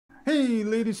Hey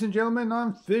ladies and gentlemen,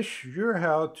 I'm Fish, your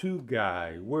how-to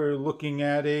guy. We're looking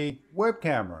at a web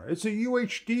camera. It's a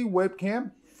UHD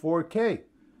webcam, 4K.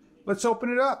 Let's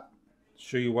open it up,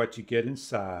 show you what you get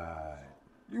inside.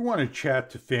 You want to chat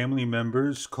to family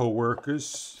members,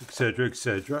 co-workers, etc.,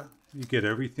 etc. You get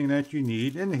everything that you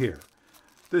need in here.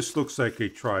 This looks like a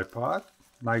tripod,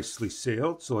 nicely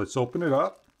sealed, so let's open it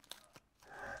up.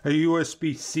 A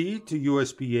USB-C to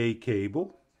USB-A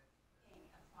cable.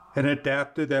 An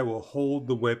adapter that will hold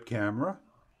the web camera,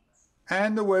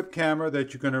 and the web camera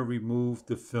that you're going to remove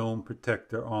the film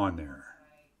protector on there.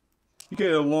 You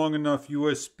get a long enough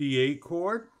USB-A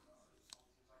cord,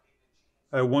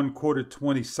 a 1/4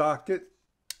 20 socket,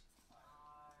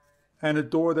 and a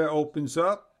door that opens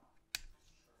up,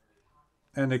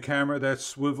 and a camera that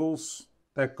swivels,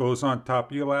 that goes on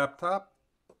top of your laptop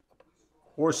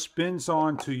or spins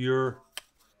onto your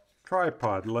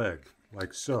tripod leg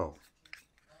like so.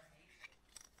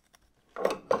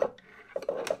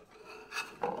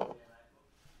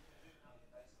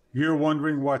 You're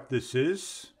wondering what this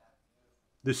is.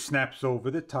 This snaps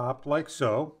over the top like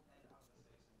so.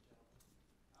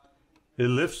 It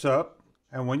lifts up,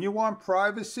 and when you want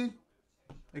privacy,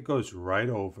 it goes right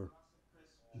over.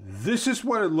 This is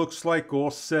what it looks like all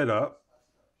set up.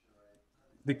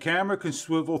 The camera can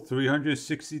swivel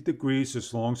 360 degrees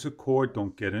as long as the cord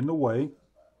don't get in the way.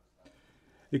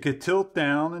 It could tilt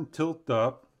down and tilt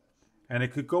up, and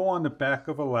it could go on the back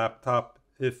of a laptop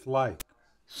if like.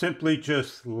 Simply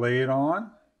just lay it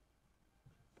on.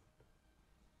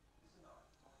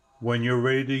 When you're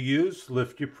ready to use,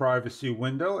 lift your privacy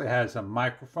window. It has a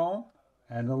microphone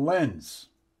and a lens.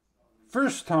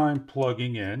 First time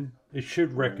plugging in, it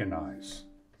should recognize.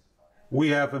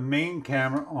 We have a main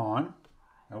camera on,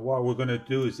 and what we're going to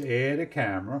do is add a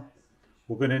camera.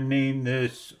 We're going to name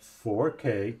this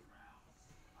 4K.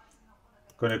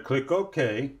 Going to click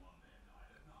OK.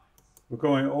 We're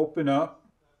going to open up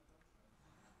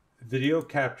video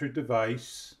capture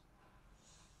device.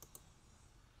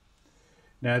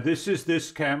 Now this is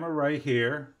this camera right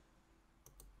here.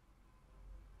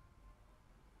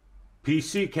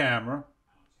 PC camera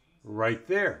right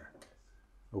there.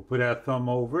 We'll put our thumb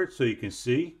over it so you can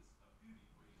see.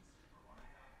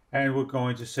 And we're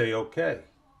going to say OK.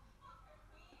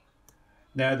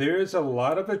 Now there is a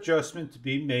lot of adjustment to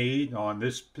be made on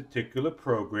this particular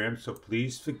program, so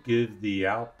please forgive the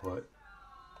output.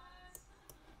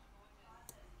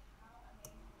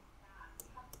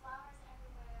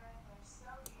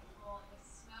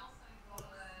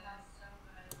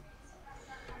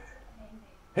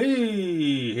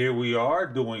 Hey, here we are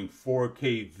doing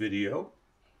 4K video.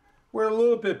 We're a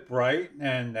little bit bright,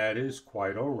 and that is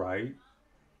quite all right.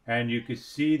 And you can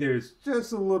see there's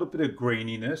just a little bit of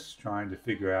graininess trying to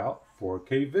figure out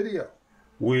 4K video.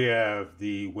 We have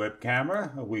the web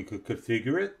camera. We could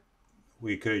configure it.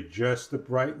 We could adjust the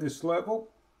brightness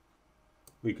level.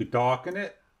 We could darken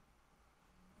it.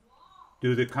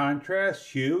 Do the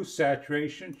contrast, hue,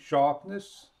 saturation,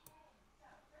 sharpness.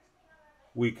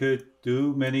 We could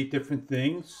do many different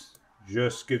things,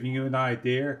 just giving you an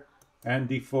idea, and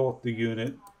default the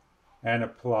unit and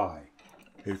apply.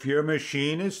 If your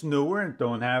machine is newer and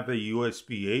don't have a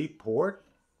USB-A port,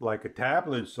 like a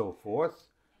tablet and so forth,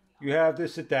 you have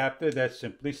this adapter that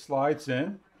simply slides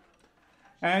in,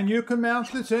 and you can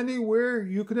mount this anywhere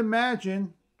you can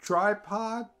imagine,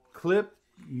 tripod, clip,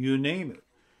 you name it.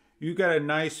 You got a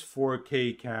nice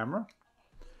 4K camera.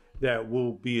 That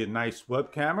will be a nice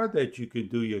web camera that you can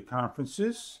do your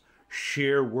conferences,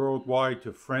 share worldwide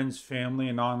to friends, family,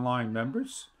 and online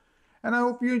members. And I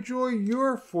hope you enjoy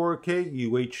your 4K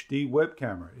UHD web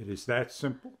camera. It is that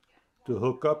simple to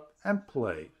hook up and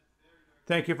play.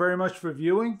 Thank you very much for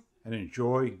viewing, and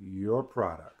enjoy your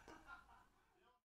product.